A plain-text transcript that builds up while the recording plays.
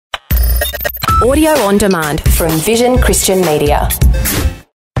Audio on demand from Vision Christian Media.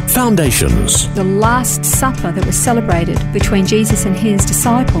 Foundations. The Last Supper that was celebrated between Jesus and his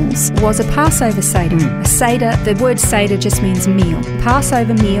disciples was a Passover Seder. A Seder, the word Seder just means meal.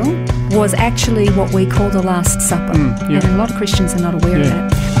 Passover meal was actually what we call the Last Supper. And a lot of Christians are not aware of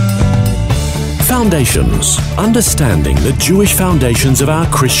that. Foundations. Understanding the Jewish foundations of our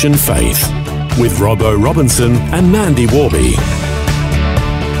Christian faith. With Robbo Robinson and Mandy Warby.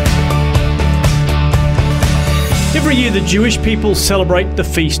 Every year the Jewish people celebrate the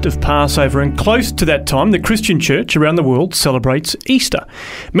Feast of Passover, and close to that time the Christian church around the world celebrates Easter.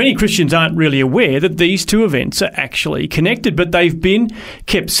 Many Christians aren't really aware that these two events are actually connected, but they've been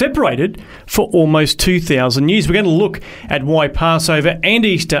kept separated for almost 2,000 years. We're going to look at why Passover and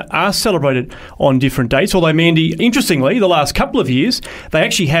Easter are celebrated on different dates, although, Mandy, interestingly, the last couple of years they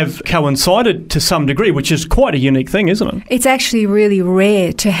actually have coincided to some degree, which is quite a unique thing, isn't it? It's actually really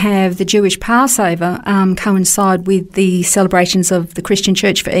rare to have the Jewish Passover coincide with the celebrations of the Christian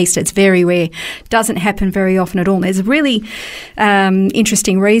church for Easter. It's very rare. Doesn't happen very often at all. There's a really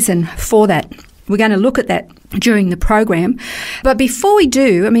interesting reason for that. We're going to look at that during the program. But before we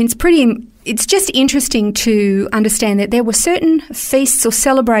do, it's just interesting to understand that there were certain feasts or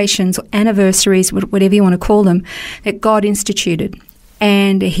celebrations or anniversaries, whatever you want to call them, that God instituted.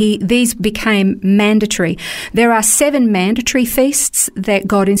 And these became mandatory. There are 7 mandatory feasts that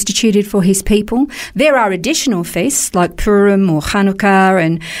God instituted for his people. There are additional feasts like Purim or Hanukkah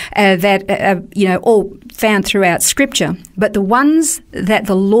and that all found throughout Scripture. But the ones that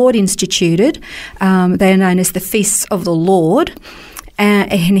the Lord instituted, they are known as the feasts of the Lord.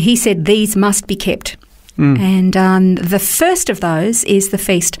 And he said these must be kept. And the first of those is the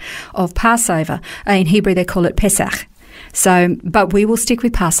Feast of Passover. In Hebrew they call it Pesach. But we will stick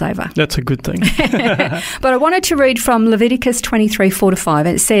with Passover. That's a good thing. But I wanted to read from Leviticus 23, 4-5.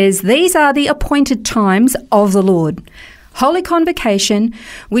 It says, "These are the appointed times of the Lord, holy convocation,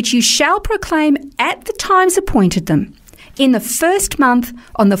 which you shall proclaim at the times appointed them. In the first month,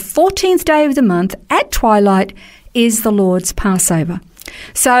 on the 14th day of the month, at twilight, is the Lord's Passover."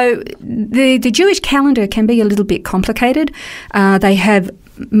 So the Jewish calendar can be a little bit complicated. They have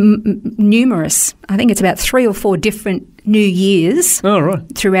numerous, I think it's about 3 or 4 different New Years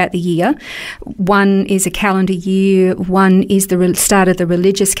throughout the year. One is a calendar year, one is the start of the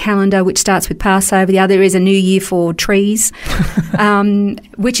religious calendar, which starts with Passover. The other is a new year for trees,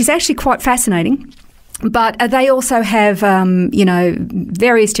 which is actually quite fascinating. But they also have,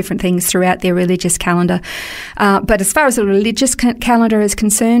 various different things throughout their religious calendar. But as far as the religious calendar is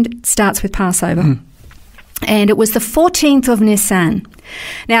concerned, it starts with Passover. And it was the 14th of Nisan.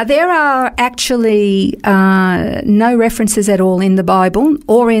 Now, there are actually no references at all in the Bible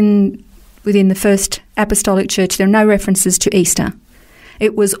or within the First Apostolic Church. There are no references to Easter.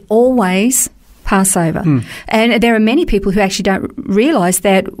 It was always Passover. And there are many people who actually don't realise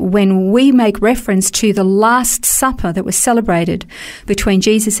that when we make reference to the Last Supper that was celebrated between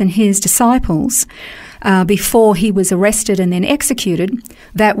Jesus and his disciples before he was arrested and then executed,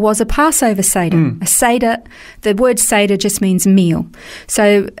 that was a Passover Seder. A Seder, the word Seder just means meal.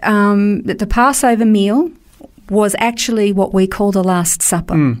 So the Passover meal was actually what we call the Last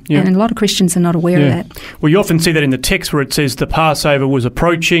Supper. And a lot of Christians are not aware of that. Well, you often see that in the text where it says the Passover was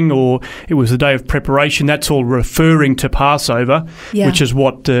approaching or it was the day of preparation. That's all referring to Passover, which is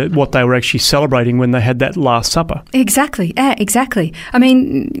what they were actually celebrating when they had that Last Supper. Exactly, exactly. I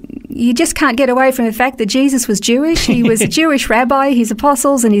mean, you just can't get away from the fact that Jesus was Jewish. He was a Jewish rabbi. His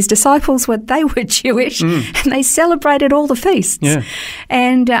apostles and his disciples they were Jewish, and they celebrated all the feasts.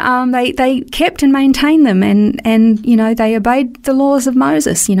 And they kept and maintained them, and they obeyed the laws of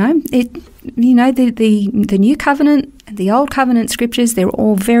Moses. The New Covenant, the Old Covenant Scriptures, they're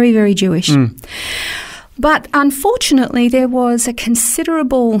all very, very Jewish. But unfortunately, there was a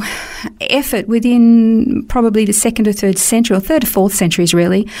considerable effort within probably the 2nd or 3rd century, or 3rd or 4th centuries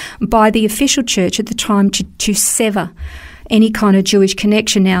really, by the official church at the time to sever any kind of Jewish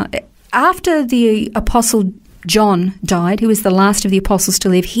connection. Now, after the Apostle John died, who was the last of the apostles to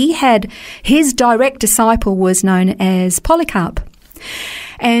live, his direct disciple was known as Polycarp.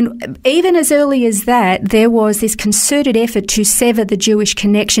 And even as early as that, there was this concerted effort to sever the Jewish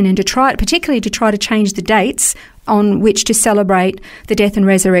connection and particularly to try to change the dates on which to celebrate the death and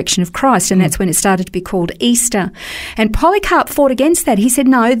resurrection of Christ. And that's when it started to be called Easter. And Polycarp fought against that. He said,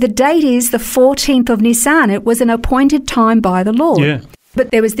 no, the date is the 14th of Nisan. It was an appointed time by the Lord.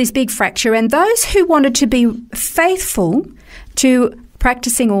 But there was this big fracture. And those who wanted to be faithful to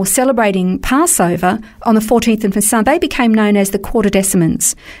practicing or celebrating Passover on the 14th of Nisan, they became known as the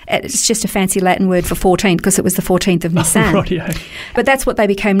Quartodecimans. It's just a fancy Latin word for 14 because it was the 14th of Nisan. Right, yeah. But that's what they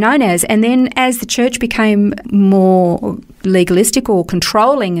became known as. And then as the church became more legalistic or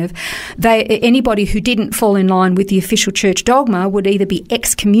controlling of anybody who didn't fall in line with the official church dogma would either be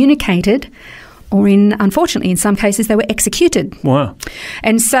excommunicated or unfortunately, in some cases, they were executed. Wow.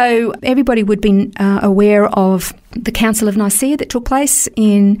 And so everybody would be aware of the Council of Nicaea that took place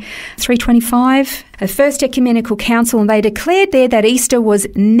in 325, a first ecumenical council, and they declared there that Easter was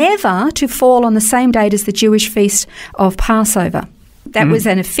never to fall on the same date as the Jewish feast of Passover. That was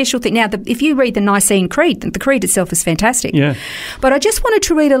an official thing. Now, if you read the Nicene Creed, the Creed itself is fantastic. Yeah. But I just wanted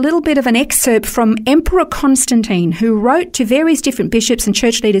to read a little bit of an excerpt from Emperor Constantine, who wrote to various different bishops and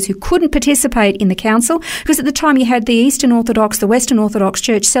church leaders who couldn't participate in the council, because at the time you had the Eastern Orthodox, the Western Orthodox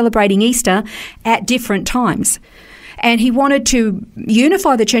Church celebrating Easter at different times. And he wanted to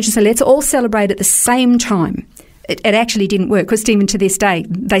unify the church and say, let's all celebrate at the same time. It actually didn't work because even to this day,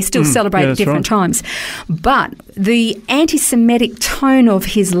 they still celebrate at different times. But the anti-Semitic tone of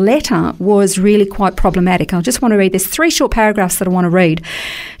his letter was really quite problematic. I just want to read, there's 3 short paragraphs that I want to read.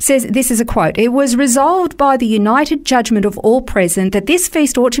 It says, this is a quote, "It was resolved by the united judgment of all present that this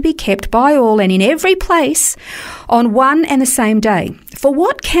feast ought to be kept by all and in every place on one and the same day. For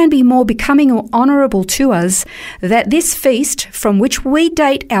what can be more becoming or honourable to us that this feast, from which we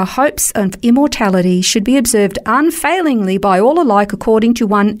date our hopes of immortality, should be observed unfailingly by all alike according to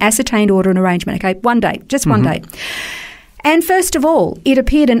one ascertained order and arrangement." Okay, one day, just one day. "And first of all, it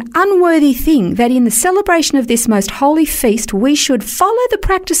appeared an unworthy thing that in the celebration of this most holy feast we should follow the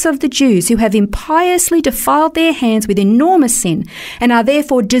practice of the Jews, who have impiously defiled their hands with enormous sin, and are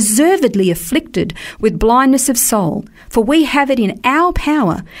therefore deservedly afflicted with blindness of soul. For we have it in our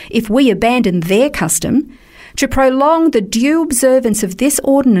power, if we abandon their custom, to prolong the due observance of this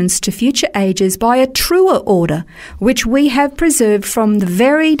ordinance to future ages by a truer order, which we have preserved from the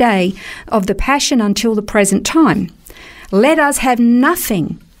very day of the Passion until the present time. Let us have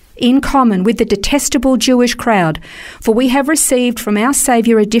nothing in common with the detestable Jewish crowd, for we have received from our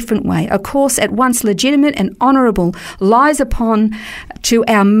Saviour a different way, a course at once legitimate and honourable, lies upon to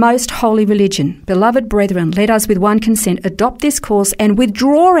our most holy religion. Beloved brethren, let us with one consent adopt this course and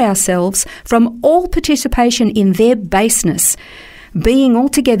withdraw ourselves from all participation in their baseness, being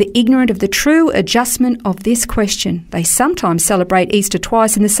altogether ignorant of the true adjustment of this question. They sometimes celebrate Easter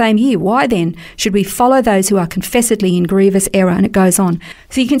twice in the same year. Why then should we follow those who are confessedly in grievous error?" And it goes on.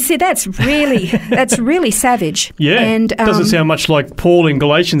 So you can see that's really savage. Yeah, and doesn't sound much like Paul in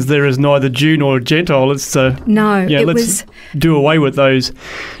Galatians. There is neither Jew nor Gentile. It's no, yeah, let's do away with those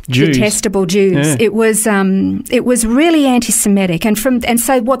Jews, detestable Jews. Yeah. It was really anti-Semitic, and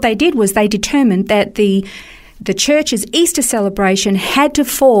so what they did was they determined that the church's Easter celebration had to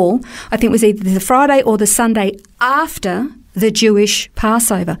fall, I think it was either the Friday or the Sunday after the Jewish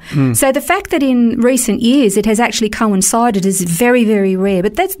Passover. So the fact that in recent years it has actually coincided is very, very rare.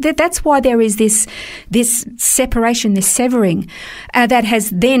 But that's why there is this separation, this severing, that has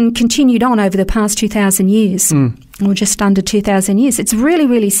then continued on over the past 2,000 years, or just under 2,000 years. It's really,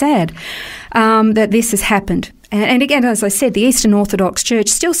 really sad that this has happened. And again, as I said, the Eastern Orthodox Church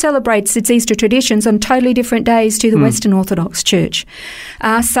still celebrates its Easter traditions on totally different days to the Western Orthodox Church.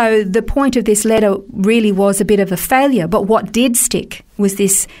 So the point of this letter really was a bit of a failure. But what did stick was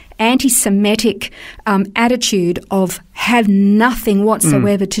this anti-Semitic attitude of have nothing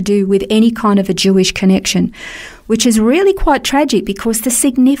whatsoever to do with any kind of a Jewish connection, which is really quite tragic because the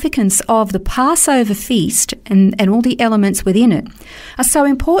significance of the Passover feast and all the elements within it are so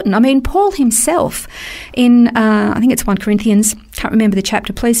important. I mean, Paul himself in, I think it's 1 Corinthians, can't remember the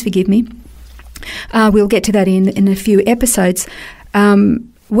chapter, please forgive me. We'll get to that in a few episodes,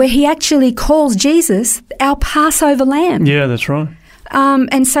 where he actually calls Jesus our Passover lamb. Yeah, that's right.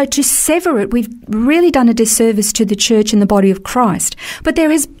 And so to sever it, we've really done a disservice to the church and the body of Christ. But there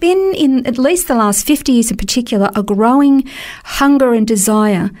has been, in at least the last 50 years in particular, a growing hunger and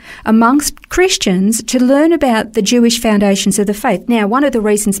desire amongst Christians to learn about the Jewish foundations of the faith. Now, one of the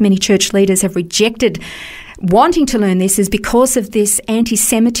reasons many church leaders have rejected wanting to learn this is because of this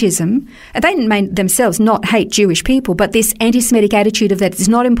anti-Semitism. They didn't themselves not hate Jewish people, but this anti-Semitic attitude of that it's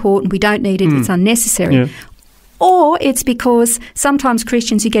not important, we don't need it, it's unnecessary. Yeah. Or it's because sometimes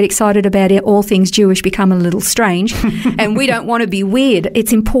Christians who get excited about all things Jewish become a little strange and we don't want to be weird.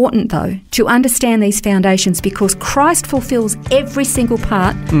 It's important, though, to understand these foundations because Christ fulfills every single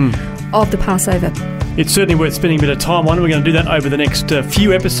part of the Passover. It's certainly worth spending a bit of time on. We're going to do that over the next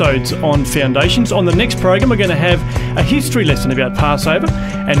few episodes on foundations. On the next program, we're going to have a history lesson about Passover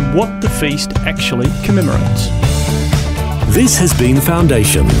and what the feast actually commemorates. This has been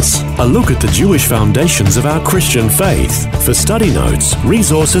Foundations, a look at the Jewish foundations of our Christian faith. For study notes,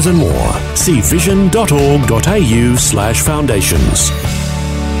 resources and more, see vision.org.au/foundations.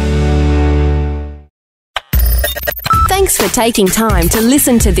 Thanks for taking time to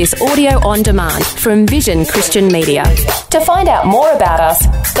listen to this audio on demand from Vision Christian Media. To find out more about us,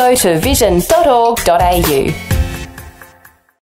 go to vision.org.au.